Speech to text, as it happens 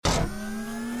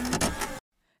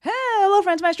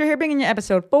friends, Maestro here, bringing you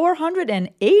episode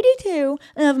 482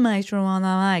 of Maestro on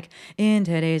the Mic. In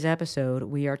today's episode,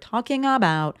 we are talking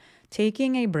about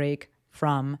taking a break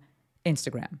from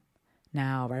Instagram.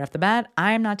 Now, right off the bat,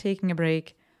 I am not taking a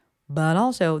break, but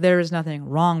also there is nothing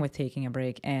wrong with taking a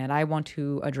break, and I want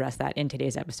to address that in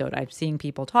today's episode. I'm seeing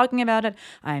people talking about it.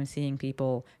 I'm seeing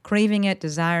people craving it,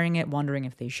 desiring it, wondering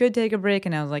if they should take a break,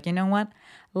 and I was like, you know what?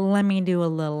 Let me do a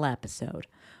little episode.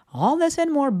 All this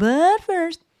and more, but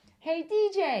first, hey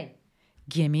DJ,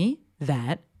 gimme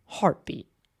that heartbeat.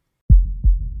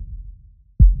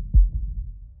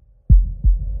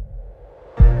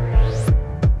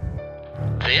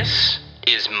 This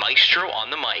is Maestro on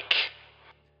the Mic,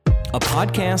 a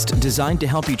podcast designed to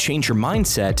help you change your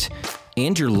mindset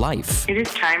and your life. It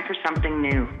is time for something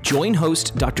new. Join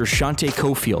host Dr. Shante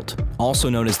Cofield, also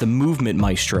known as the Movement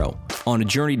Maestro, on a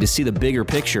journey to see the bigger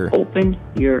picture, Open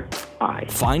your eyes.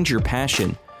 find your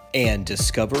passion, and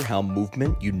discover how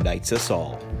movement unites us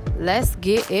all. Let's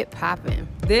get it poppin'.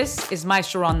 This is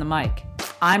Maestro on the Mic.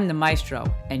 I'm the Maestro,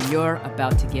 and you're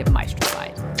about to get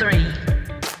Maestrofied. 3,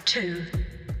 2,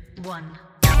 1.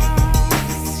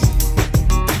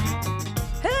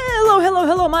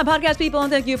 Hello, my podcast people,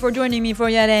 and thank you for joining me for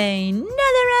yet another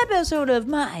episode of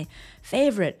my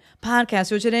favorite podcast.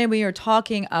 So today we are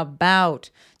talking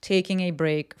about taking a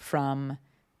break from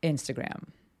Instagram.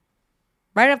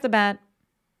 Right off the bat,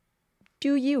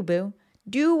 do you, boo.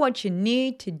 Do what you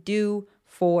need to do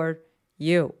for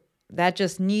you. That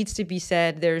just needs to be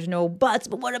said. There's no buts,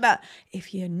 but what about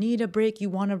if you need a break,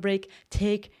 you want a break,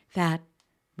 take that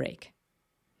break.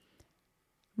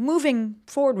 Moving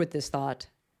forward with this thought,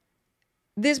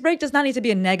 this break does not need to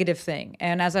be a negative thing.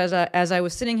 And as I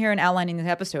was sitting here and outlining this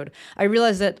episode, I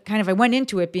realized that I went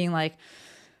into it being like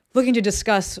looking to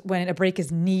discuss when a break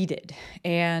is needed.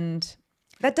 And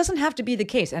that doesn't have to be the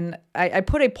case. And I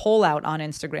put a poll out on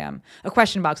Instagram, a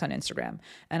question box on Instagram.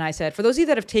 And I said, for those of you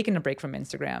that have taken a break from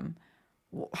Instagram,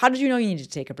 how did you know you needed to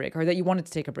take a break or that you wanted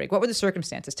to take a break? What were the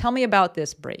circumstances? Tell me about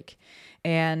this break.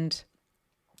 And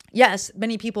yes,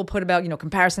 many people put about,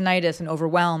 comparisonitis and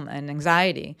overwhelm and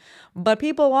anxiety. But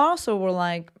people also were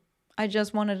like, I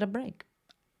just wanted a break.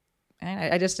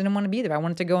 And I just didn't want to be there. I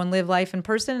wanted to go and live life in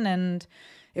person, and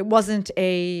it wasn't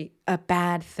a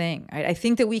bad thing. I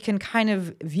think that we can kind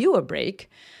of view a break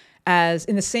as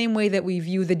in the same way that we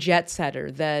view the jet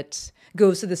setter that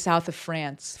goes to the south of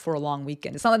France for a long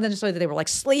weekend. It's not necessarily that they were like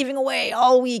slaving away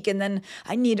all week and then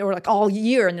or like all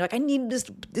year, and they're like, I need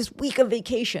this week of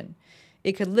vacation.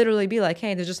 It could literally be like,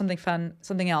 hey, there's just something fun,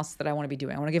 something else that I want to be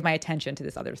doing. I want to give my attention to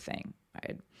this other thing,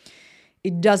 right?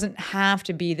 It doesn't have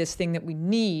to be this thing that we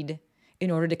need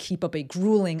in order to keep up a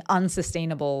grueling,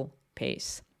 unsustainable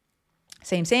pace.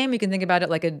 Same. You can think about it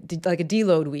like a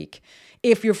deload week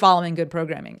if you're following good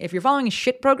programming. If you're following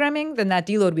shit programming, then that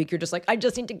deload week, you're just like, I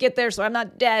just need to get there so I'm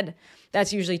not dead.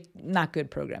 That's usually not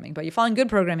good programming. But you're following good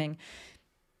programming,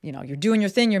 you're doing your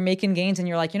thing, you're making gains, and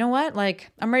you're like, you know what?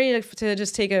 Like, I'm ready to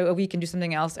just take a week and do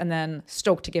something else, and then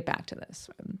stoked to get back to this.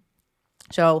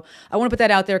 So I want to put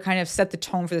that out there, kind of set the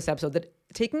tone for this episode, that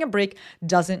taking a break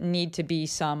doesn't need to be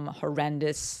some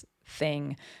horrendous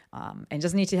thing, and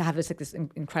doesn't need to have this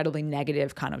incredibly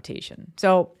negative connotation.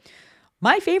 So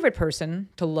my favorite person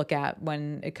to look at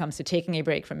when it comes to taking a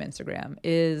break from Instagram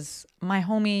is my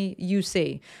homie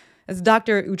UC. It's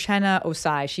Dr. Uchenna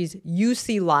Osai. She's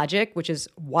UC Logic, which is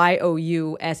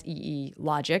YOUSEE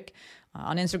Logic.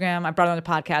 On Instagram, I brought her on the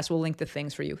podcast. We'll link the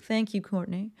things for you. Thank you,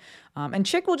 Courtney. And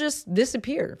chick will just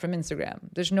disappear from Instagram.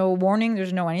 There's no warning.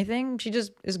 There's no anything. She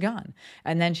just is gone.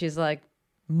 And then she's like,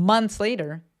 months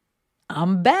later,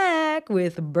 I'm back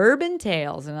with Bourbon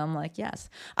Tales. And I'm like, yes.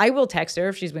 I will text her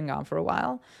if she's been gone for a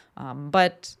while.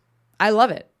 But I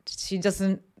love it. She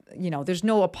doesn't, there's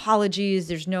no apologies.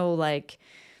 There's no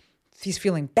she's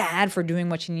feeling bad for doing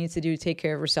what she needs to do to take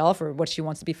care of herself or what she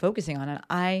wants to be focusing on. And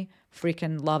I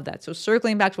freaking love that. So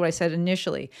circling back to what I said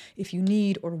initially, if you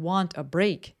need or want a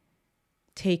break,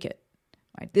 take it.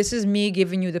 Right? This is me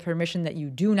giving you the permission that you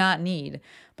do not need,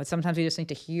 but sometimes we just need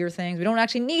to hear things. We don't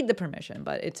actually need the permission,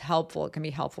 but it's helpful. It can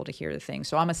be helpful to hear the things.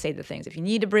 So I'm going to say the things. If you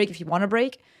need a break, if you want a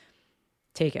break,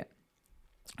 take it.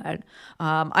 Right.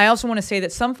 I also want to say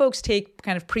that some folks take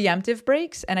kind of preemptive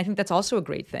breaks, and I think that's also a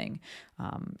great thing.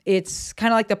 It's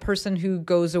kind of like the person who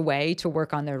goes away to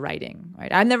work on their writing.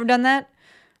 Right? I've never done that,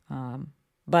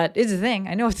 but it's a thing.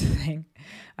 I know it's a thing.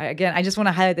 I just want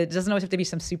to highlight that it doesn't always have to be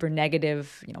some super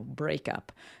negative,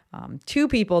 breakup. Two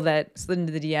people that slid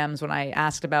into the DMs when I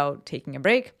asked about taking a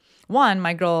break. One,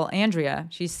 my girl Andrea.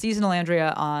 She's Seasonal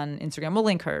Andrea on Instagram. We'll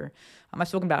link her. I've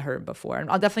spoken about her before, and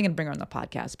I'm definitely going to bring her on the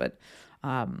podcast, but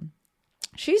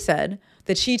She said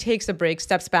that she takes a break,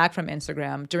 steps back from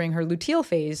Instagram during her luteal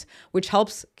phase, which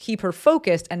helps keep her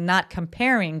focused and not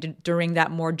comparing during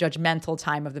that more judgmental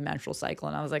time of the menstrual cycle.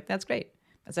 And I was like, that's great.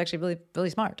 That's actually really, really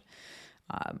smart.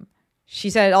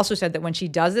 She also said that when she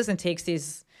does this and takes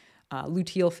these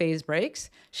luteal phase breaks,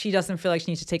 she doesn't feel like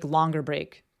she needs to take a longer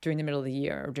break during the middle of the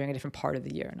year or during a different part of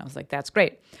the year. And I was like, that's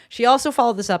great. She also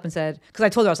followed this up and said, because I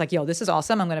told her, I was like, yo, this is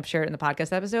awesome. I'm going to share it in the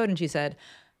podcast episode. And she said,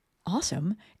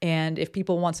 awesome. And if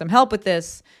people want some help with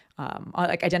this,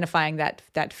 like identifying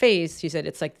that phase, she said,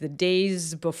 it's like the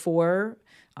days before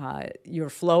your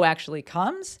flow actually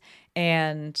comes.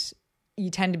 And you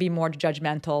tend to be more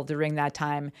judgmental during that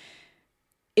time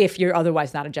if you're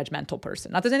otherwise not a judgmental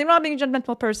person. Not that there's anything wrong being a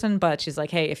judgmental person, but she's like,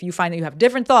 hey, if you find that you have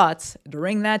different thoughts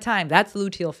during that time, that's the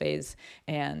luteal phase,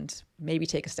 and maybe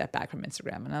take a step back from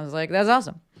Instagram. And I was like, that's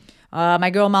awesome. My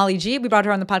girl, Molly G, we brought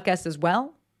her on the podcast as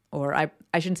well. Or I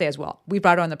shouldn't say as well. We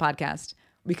brought her on the podcast.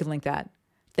 We can link that.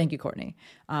 Thank you, Courtney.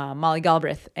 Molly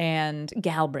Galbraith. And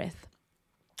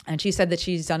she said that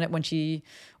she's done it when she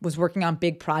was working on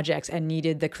big projects and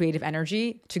needed the creative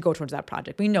energy to go towards that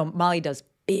project. We know Molly does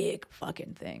big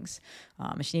fucking things.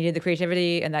 She needed the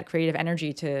creativity and that creative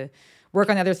energy to work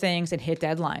on other things and hit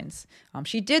deadlines.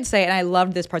 She did say, and I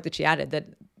loved this part that she added, that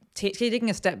taking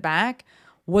a step back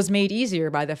was made easier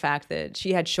by the fact that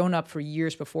she had shown up for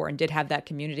years before and did have that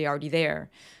community already there.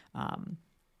 And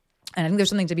I think there's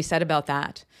something to be said about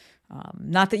that.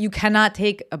 Not that you cannot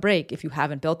take a break if you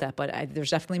haven't built that, but there's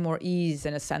definitely more ease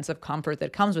and a sense of comfort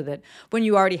that comes with it when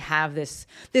you already have this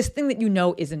thing that you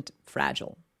know isn't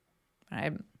fragile.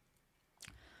 Right?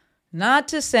 Not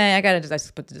to say, I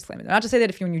put the disclaimer, not to say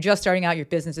that when you're just starting out, your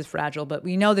business is fragile, but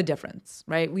we know the difference,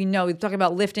 right? We talk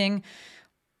about lifting.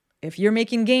 If you're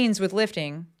making gains with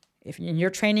lifting, if your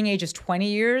training age is 20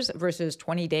 years versus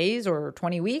 20 days or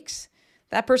 20 weeks,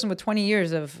 that person with 20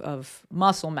 years of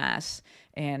muscle mass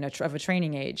and of a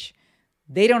training age,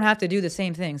 they don't have to do the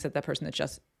same things that person that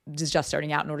is just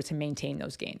starting out in order to maintain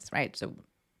those gains, right? So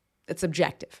it's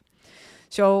objective.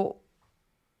 So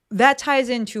that ties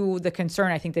into the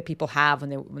concern I think that people have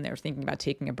when they're thinking about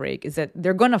taking a break, is that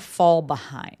they're going to fall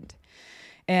behind.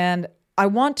 And I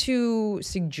want to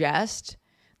suggest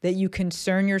that you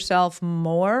concern yourself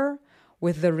more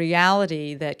with the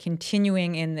reality that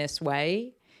continuing in this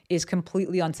way is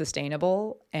completely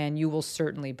unsustainable and you will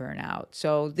certainly burn out.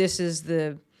 So this is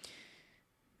the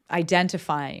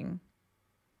identifying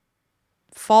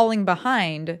falling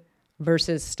behind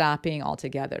versus stopping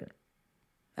altogether.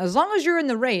 As long as you're in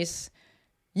the race,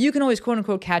 you can always quote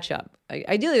unquote catch up.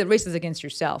 Ideally, the race is against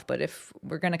yourself, but if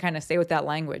we're going to kind of stay with that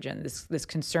language and this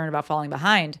concern about falling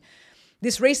behind,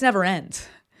 this race never ends.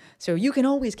 So you can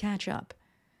always catch up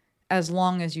as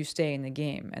long as you stay in the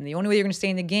game. And the only way you're going to stay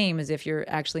in the game is if you're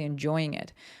actually enjoying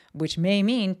it, which may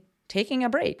mean taking a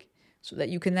break so that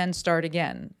you can then start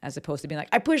again, as opposed to being like,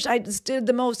 I just did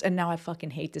the most and now I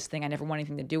fucking hate this thing. I never want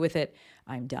anything to do with it.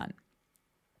 I'm done.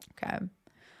 Okay.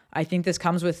 I think this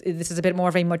is a bit more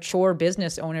of a mature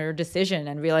business owner decision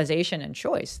and realization and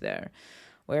choice there,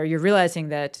 where you're realizing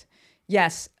that,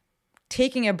 yes,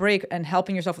 taking a break and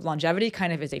helping yourself with longevity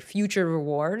kind of is a future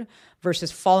reward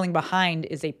versus falling behind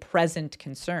is a present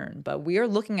concern. But we are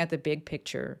looking at the big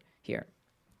picture here.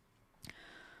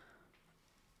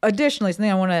 Additionally, something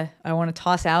I want to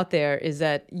toss out there is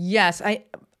that, yes,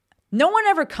 no one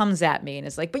ever comes at me and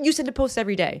is like, but you said to post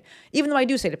every day, even though I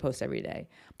do say to post every day.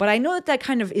 But I know that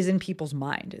kind of is in people's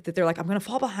mind, that they're like, I'm going to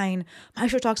fall behind. My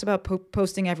show talks about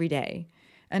posting every day.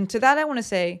 And to that, I want to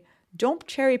say, don't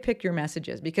cherry pick your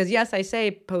messages, because yes, I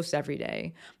say post every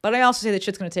day, but I also say that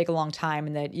shit's going to take a long time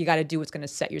and that you got to do what's going to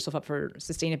set yourself up for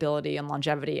sustainability and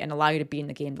longevity and allow you to be in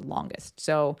the game the longest.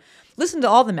 So listen to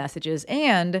all the messages.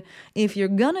 And if you're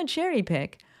going to cherry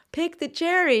pick the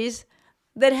cherries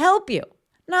that help you,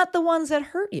 not the ones that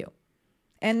hurt you.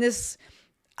 And this,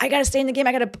 I got to stay in the game.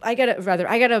 I got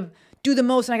to do the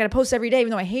most and I got to post every day,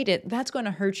 even though I hate it. That's going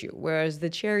to hurt you. Whereas the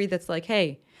cherry that's like,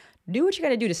 hey, do what you got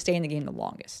to do to stay in the game the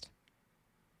longest.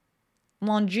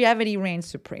 Longevity reigns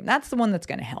supreme. That's the one that's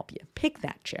going to help you. Pick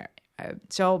that cherry.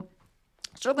 So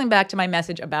circling back to my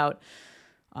message about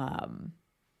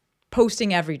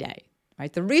posting every day,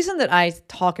 right? The reason that I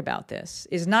talk about this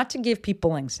is not to give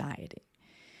people anxiety.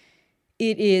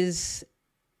 It is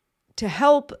to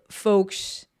help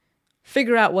folks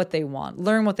figure out what they want,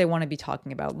 learn what they want to be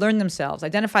talking about, learn themselves,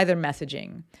 identify their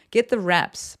messaging, get the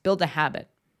reps, build a habit.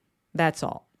 That's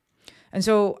all. And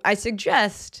so I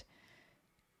suggest,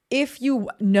 if you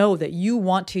know that you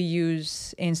want to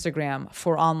use Instagram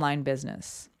for online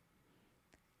business,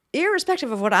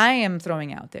 irrespective of what I am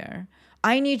throwing out there,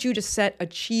 I need you to set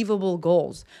achievable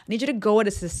goals. I need you to go at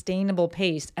a sustainable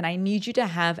pace, and I need you to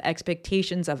have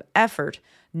expectations of effort,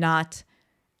 not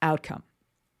outcome.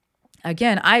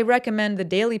 Again, I recommend the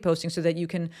daily posting so that you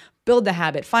can build the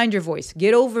habit, find your voice,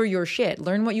 get over your shit,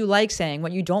 learn what you like saying,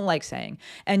 what you don't like saying,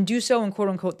 and do so in quote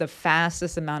unquote the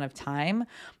fastest amount of time.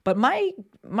 But my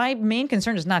main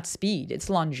concern is not speed, it's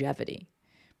longevity.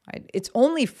 Right? It's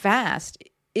only fast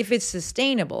if it's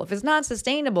sustainable. If it's not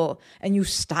sustainable and you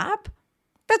stop,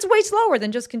 that's way slower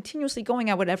than just continuously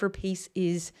going at whatever pace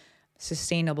is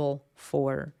sustainable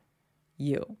for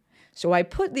you. So I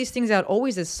put these things out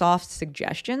always as soft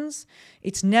suggestions.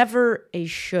 It's never a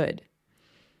should.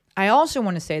 I also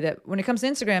want to say that when it comes to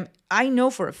Instagram, I know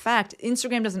for a fact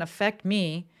Instagram doesn't affect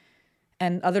me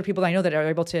and other people I know that are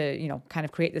able to, kind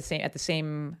of create the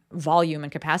same volume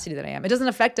and capacity that I am. It doesn't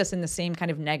affect us in the same kind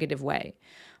of negative way,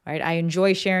 right? I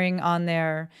enjoy sharing on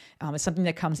there. It's something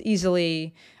that comes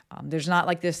easily. There's not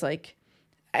like this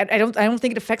I don't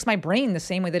think it affects my brain the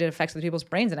same way that it affects other people's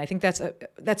brains. And I think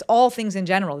that's all things in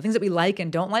general. The things that we like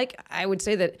and don't like, I would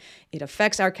say that it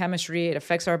affects our chemistry, it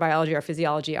affects our biology, our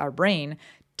physiology, our brain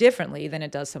differently than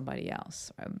it does somebody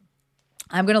else.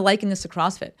 I'm going to liken this to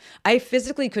CrossFit. I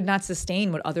physically could not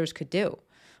sustain what others could do.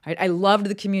 Right? I loved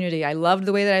the community. I loved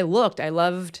the way that I looked. I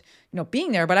loved,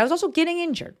 being there, but I was also getting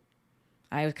injured.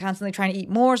 I was constantly trying to eat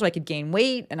more so I could gain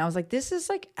weight. And I was like, this is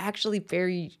actually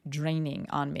very draining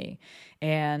on me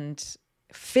and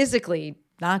physically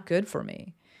not good for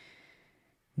me.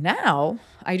 Now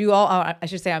I do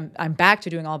I'm back to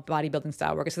doing all bodybuilding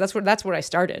style work. So that's where I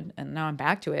started. And now I'm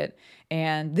back to it.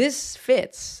 And this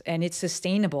fits and it's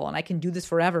sustainable and I can do this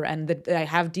forever. And I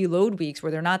have deload weeks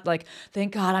where they're not like,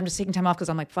 thank God I'm just taking time off because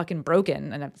I'm fucking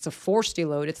broken. And it's a forced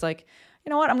deload. It's like, you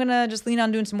know what, I'm going to just lean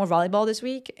on doing some more volleyball this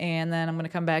week. And then I'm going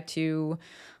to come back to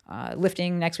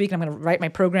lifting next week. And I'm going to write my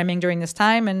programming during this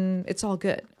time. And it's all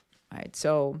good. All right.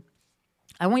 So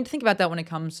I want you to think about that when it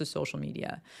comes to social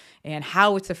media and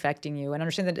how it's affecting you and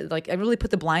understand that I really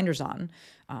put the blinders on.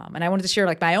 And I wanted to share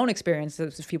my own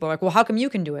experiences with people well, how come you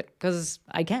can do it? Because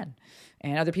I can.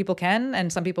 And other people can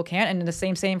and some people can't. And the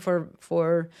same for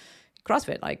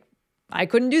CrossFit. I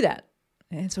couldn't do that.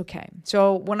 It's okay.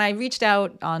 So when I reached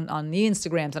out on the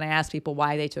Instagrams and I asked people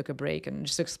why they took a break and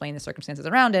just to explain the circumstances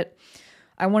around it,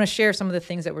 I want to share some of the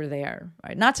things that were there,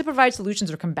 right? Not to provide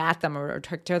solutions or combat them or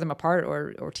tear them apart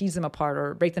or tease them apart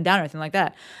or break them down or anything like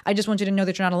that. I just want you to know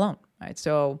that you're not alone, right?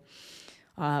 So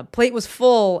plate was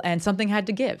full and something had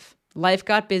to give. Life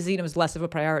got busy and it was less of a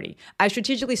priority. I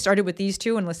strategically started with these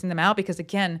two and listing them out because,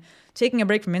 again, taking a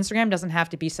break from Instagram doesn't have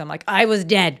to be some I was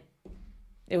dead.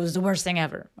 It was the worst thing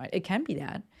ever. Right? It can be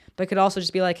that, but it could also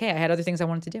just be hey, I had other things I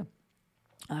wanted to do.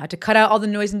 To cut out all the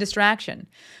noise and distraction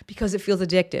because it feels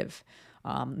addictive.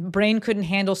 Brain couldn't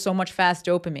handle so much fast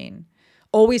dopamine.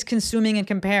 Always consuming and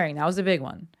comparing. That was a big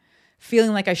one.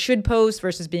 Feeling like I should post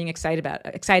versus being excited about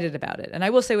it. And I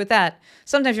will say with that,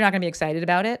 sometimes you're not going to be excited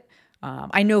about it.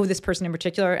 I know this person in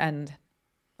particular, and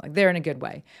they're in a good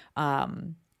way.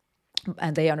 And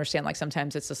they understand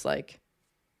sometimes it's just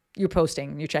you're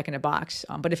posting, you're checking a box.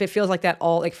 But if it feels like that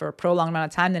all for a prolonged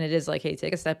amount of time, then it is hey,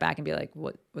 take a step back and be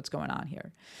what's going on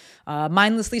here?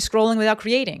 Mindlessly scrolling without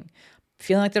creating,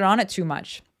 feeling like they're on it too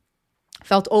much,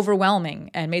 felt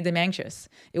overwhelming and made them anxious.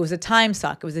 It was a time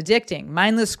suck. It was addicting,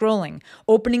 mindless scrolling,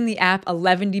 opening the app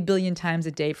 11 billion times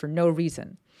a day for no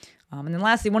reason. And then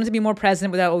lastly, wanted to be more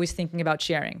present without always thinking about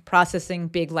sharing, processing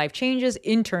big life changes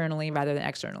internally rather than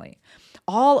externally.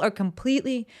 All are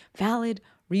completely valid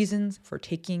reasons for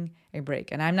taking a break.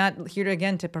 And I'm not here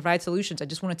to provide solutions. I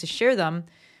just wanted to share them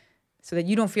so that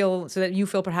you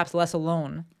feel perhaps less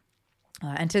alone.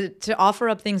 And to offer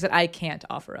up things that I can't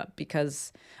offer up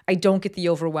because I don't get the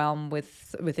overwhelm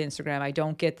with Instagram. I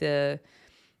don't get the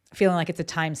feeling like it's a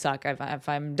time suck. If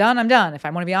I'm done, I'm done. If I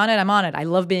want to be on it, I'm on it. I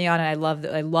love being on it.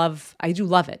 I do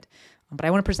love it. But I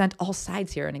want to present all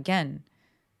sides here. And again,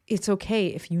 it's okay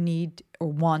if you need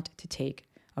or want to take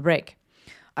a break.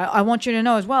 I want you to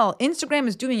know as well, Instagram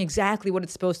is doing exactly what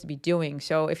it's supposed to be doing.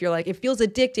 So if you're it feels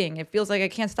addicting, it feels like I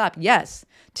can't stop. Yes,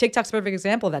 TikTok's a perfect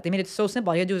example of that. They made it so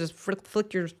simple. All you gotta do is just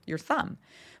flick your thumb,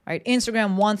 right?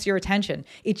 Instagram wants your attention.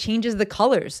 It changes the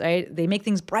colors, right? They make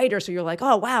things brighter. So you're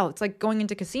oh, wow, it's like going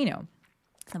into casino.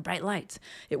 The bright lights.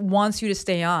 It wants you to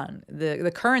stay on.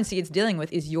 The currency it's dealing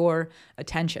with is your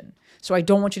attention. So I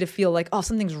don't want you to feel oh,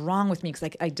 something's wrong with me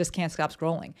because I just can't stop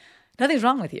scrolling. Nothing's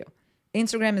wrong with you.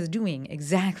 Instagram is doing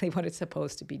exactly what it's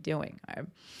supposed to be doing.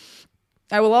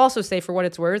 I will also say, for what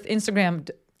it's worth, Instagram,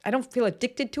 I don't feel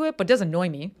addicted to it, but it does annoy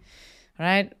me,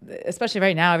 right? Especially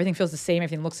right now, everything feels the same,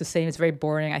 everything looks the same, it's very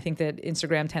boring. I think that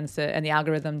Instagram and the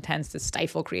algorithm tends to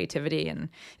stifle creativity, and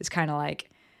it's kind of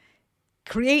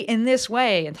create in this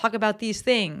way and talk about these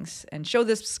things and show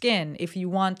this skin if you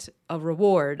want a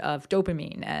reward of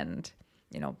dopamine and,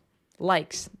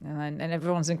 likes. And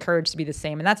everyone's encouraged to be the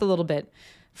same. And that's a little bit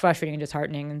frustrating and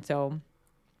disheartening. And so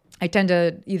I tend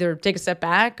to either take a step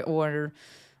back or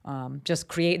just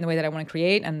create in the way that I want to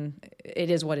create. And it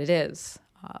is what it is.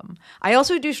 I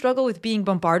also do struggle with being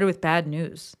bombarded with bad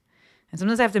news. And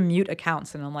sometimes I have to mute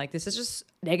accounts and I'm like, this is just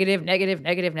negative, negative,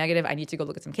 negative, negative. I need to go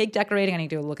look at some cake decorating. I need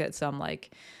to go look at some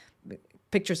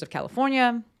pictures of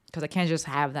California because I can't just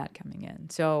have that coming in.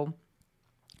 So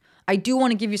I do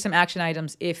want to give you some action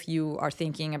items if you are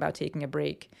thinking about taking a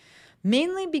break,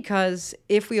 mainly because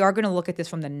if we are going to look at this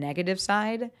from the negative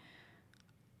side,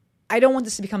 I don't want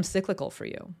this to become cyclical for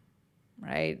you,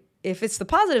 right? If it's the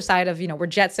positive side of, we're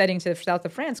jet setting to the south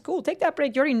of France, cool, take that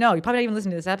break. You already know. You probably not even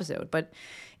listened to this episode. But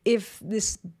if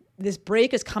this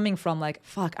break is coming from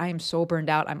fuck, I am so burned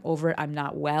out, I'm over it, I'm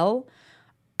not well,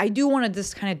 I do want to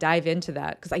just kind of dive into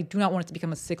that because I do not want it to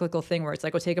become a cyclical thing where it's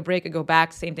take a break, I go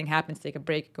back, same thing happens, take a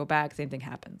break, go back, same thing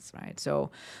happens, right? So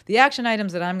the action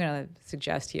items that I'm going to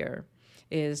suggest here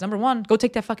is, number 1, go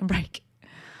take that fucking break.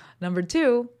 Number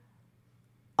 2,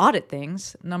 audit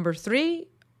things. Number 3,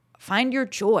 find your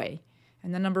joy.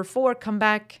 And then number 4, come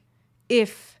back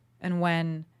if and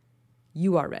when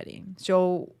you are ready.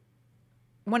 So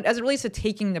as it relates to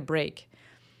taking the break,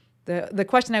 the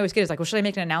question I always get is well, should I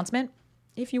make an announcement?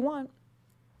 If you want.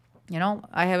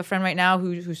 I have a friend right now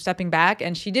who's stepping back,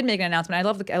 and she did make an announcement.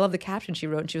 I love the caption she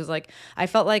wrote, and she was like, I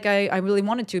felt like I really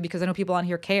wanted to because I know people on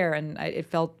here care, and it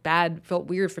felt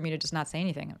weird for me to just not say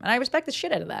anything. And I respect the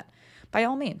shit out of that, by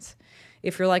all means.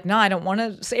 If you're like, no, I don't want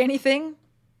to say anything,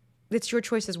 it's your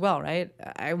choice as well, right?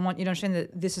 I want you to understand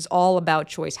that this is all about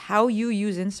choice. How you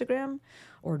use Instagram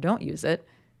or don't use it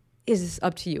is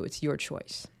up to you. It's your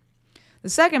choice. The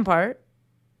second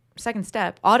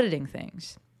step, auditing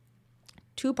things.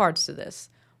 2 parts to this.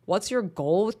 What's your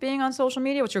goal with being on social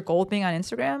media? What's your goal with being on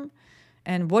Instagram?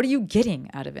 And what are you getting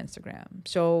out of Instagram?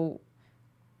 So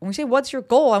when we say what's your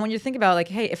goal, I want you to think about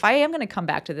hey, if I am going to come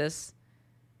back to this,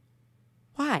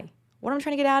 why? What am I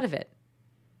trying to get out of it?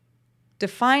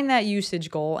 Define that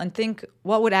usage goal and think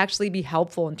what would actually be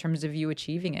helpful in terms of you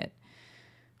achieving it.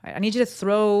 Right? I need you to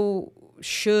throw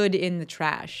should in the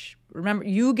trash. Remember,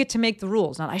 you get to make the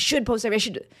rules. Not I should post every. I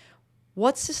should.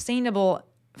 What's sustainable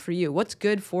for you? What's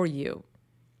good for you?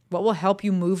 What will help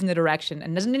you move in the direction?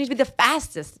 And doesn't need to be the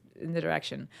fastest in the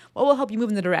direction. What will help you move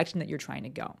in the direction that you're trying to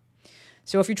go?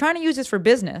 So if you're trying to use this for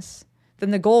business, then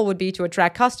the goal would be to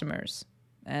attract customers.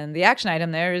 And the action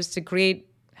item there is to create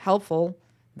helpful,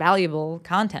 valuable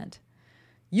content.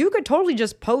 You could totally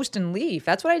just post and leave.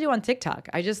 That's what I do on TikTok.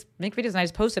 I just make videos and I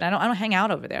just post it. I don't hang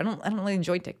out over there. I don't really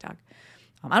enjoy TikTok.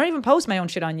 I don't even post my own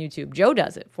shit on YouTube. Joe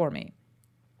does it for me.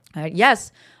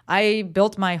 Yes, I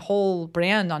built my whole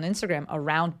brand on Instagram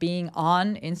around being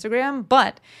on Instagram.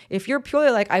 But if you're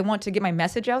purely I want to get my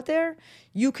message out there,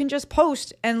 you can just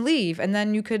post and leave. And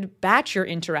then you could batch your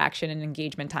interaction and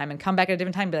engagement time and come back at a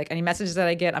different time. Be any messages that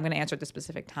I get, I'm going to answer at this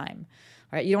specific time.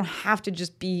 All right? You don't have to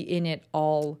just be in it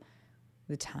all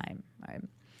the time. Right?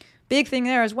 Big thing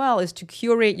there as well is to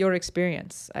curate your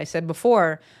experience. I said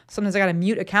before, sometimes I got to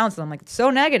mute accounts and I'm it's so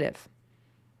negative.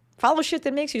 Follow shit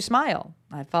that makes you smile.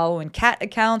 I'm following cat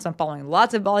accounts. I'm following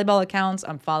lots of volleyball accounts.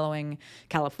 I'm following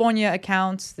California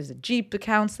accounts. There's a Jeep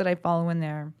accounts that I follow in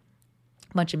there.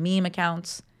 A bunch of meme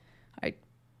accounts. I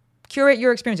curate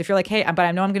your experience. If you're hey, but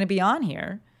I know I'm going to be on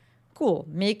here, cool.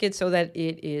 Make it so that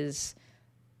it is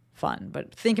fun.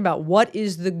 But think about what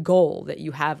is the goal that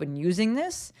you have in using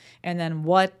this, and then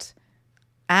what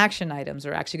action items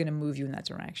are actually going to move you in that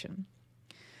direction.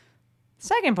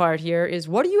 Second part here is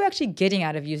what are you actually getting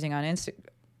out of using on Instagram?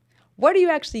 What are you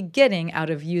actually getting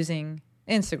out of using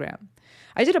Instagram?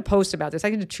 I did a post about this. I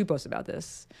did 2 posts about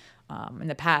this in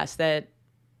the past that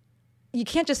you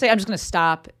can't just say, I'm just going to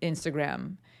stop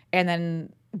Instagram and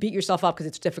then beat yourself up because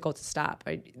it's difficult to stop.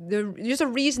 Right? There's a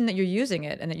reason that you're using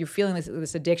it and that you're feeling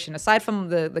this addiction, aside from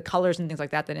the colors and things like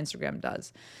that Instagram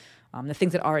does, the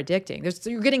things that are addicting.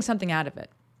 You're getting something out of it.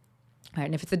 Right?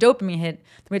 And if it's a dopamine hit,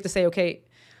 then we have to say, okay,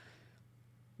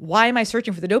 why am I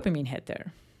searching for the dopamine hit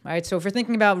there? Right? So if we're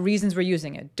thinking about reasons we're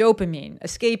using it, dopamine,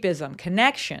 escapism,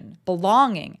 connection,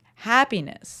 belonging,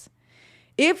 happiness.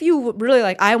 If you really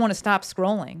I want to stop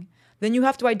scrolling, then you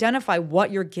have to identify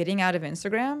what you're getting out of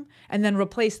Instagram and then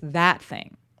replace that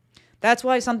thing. That's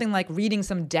why something like reading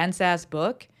some dense-ass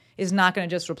book is not going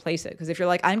to just replace it. Because if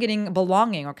you're I'm getting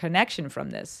belonging or connection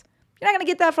from this, you're not going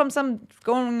to get that from some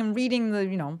going and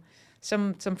reading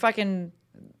some fucking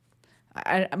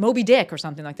Moby Dick or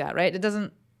something like that, right? It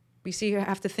doesn't, you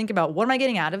have to think about what am I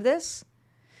getting out of this?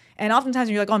 And oftentimes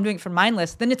when you're like, oh, I'm doing it for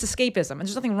mindless, then it's escapism. And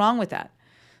there's nothing wrong with that.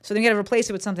 So then you got to replace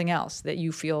it with something else that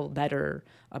you feel better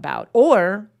about.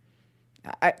 Or,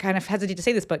 I kind of hesitate to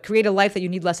say this, but create a life that you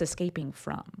need less escaping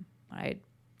from, right?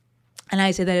 And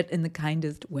I say that in the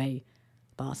kindest way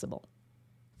possible.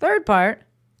 Third part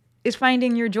is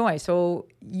finding your joy. So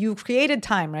you've created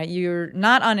time, right? You're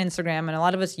not on Instagram, and a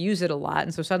lot of us use it a lot.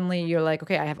 And so suddenly you're like,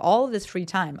 okay, I have all of this free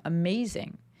time.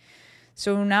 Amazing.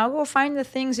 So now go find the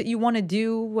things that you want to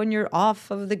do when you're off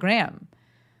of the gram.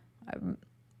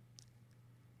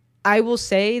 I will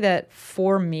say that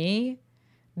for me,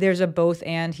 there's a both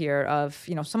and here of,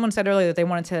 someone said earlier that they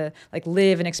wanted to like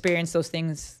live and experience those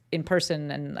things in person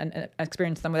and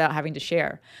experience them without having to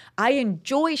share. I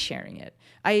enjoy sharing it.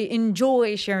 I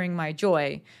enjoy sharing my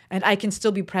joy, and I can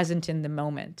still be present in the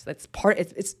moment. That's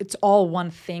it's all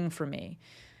one thing for me.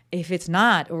 If it's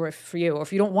not, or if for you, or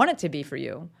if you don't want it to be for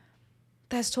you,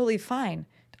 that's totally fine.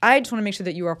 I just want to make sure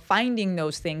that you are finding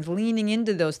those things, leaning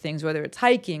into those things, whether it's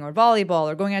hiking or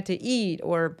volleyball or going out to eat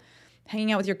or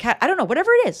hanging out with your cat. I don't know,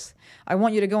 whatever it is. I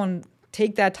want you to go and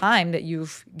take that time that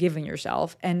you've given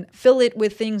yourself and fill it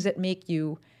with things that make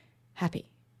you happy.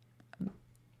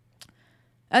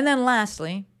 And then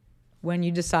lastly, when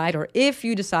you decide, or if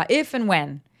and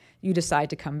when you decide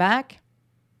to come back,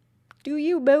 do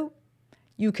you, boo?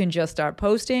 You can just start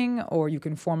posting, or you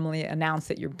can formally announce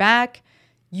that you're back.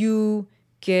 You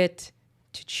get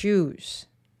to choose.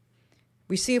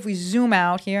 We see, if we zoom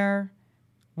out here,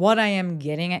 what I am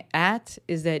getting at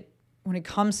is that when it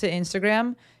comes to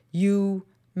Instagram, you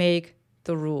make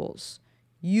the rules.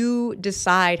 You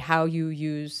decide how you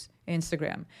use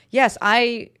Instagram. Yes,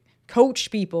 I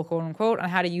coach people, quote unquote, on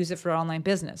how to use it for online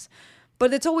business,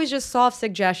 but it's always just soft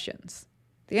suggestions.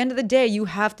 At the end of the day, you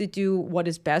have to do what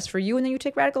is best for you, and then you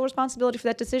take radical responsibility for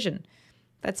that decision.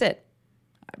 That's it.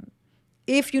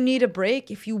 If you need a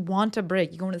break, if you want a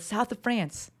break, you're going to the south of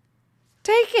France,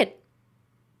 take it.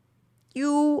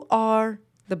 You are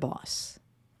the boss.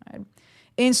 Right?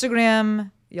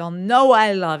 Instagram, y'all know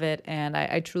I love it, and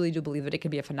I truly do believe that it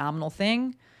can be a phenomenal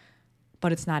thing,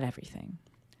 but it's not everything.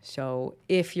 So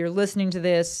if you're listening to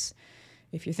this,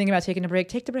 if you're thinking about taking a break,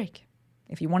 take the break.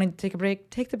 If you want to take a break,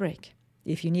 take the break.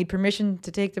 If you need permission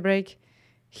to take the break,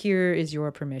 here is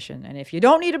your permission. And if you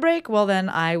don't need a break, well, then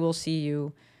I will see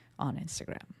you on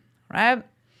Instagram, right?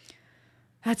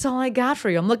 That's all I got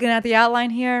for you. I'm looking at the outline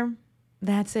here.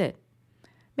 That's it.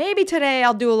 Maybe today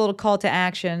I'll do a little call to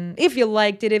action. If you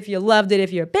liked it, if you loved it,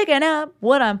 if you're picking up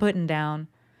what I'm putting down,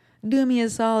 do me a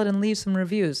solid and leave some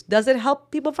reviews. Does it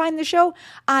help people find the show?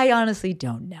 I honestly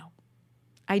don't know.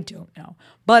 I don't know.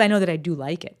 But I know that I do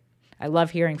like it. I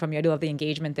love hearing from you. I do love the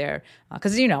engagement there.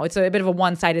 Because, it's a bit of a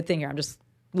one-sided thing here. I'm just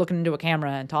looking into a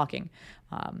camera and talking.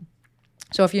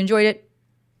 So if you enjoyed it,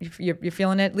 if you're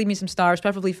feeling it, leave me some stars,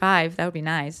 preferably 5. That would be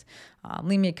nice.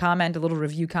 Leave me a comment, a little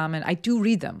review comment. I do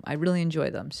read them. I really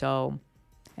enjoy them. So,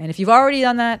 and if you've already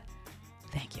done that,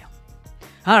 thank you.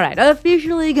 All right,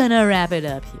 officially gonna wrap it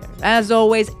up here. As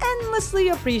always, endlessly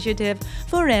appreciative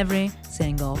for every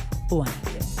single one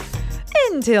of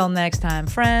you. Until next time,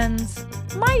 friends,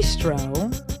 Maestro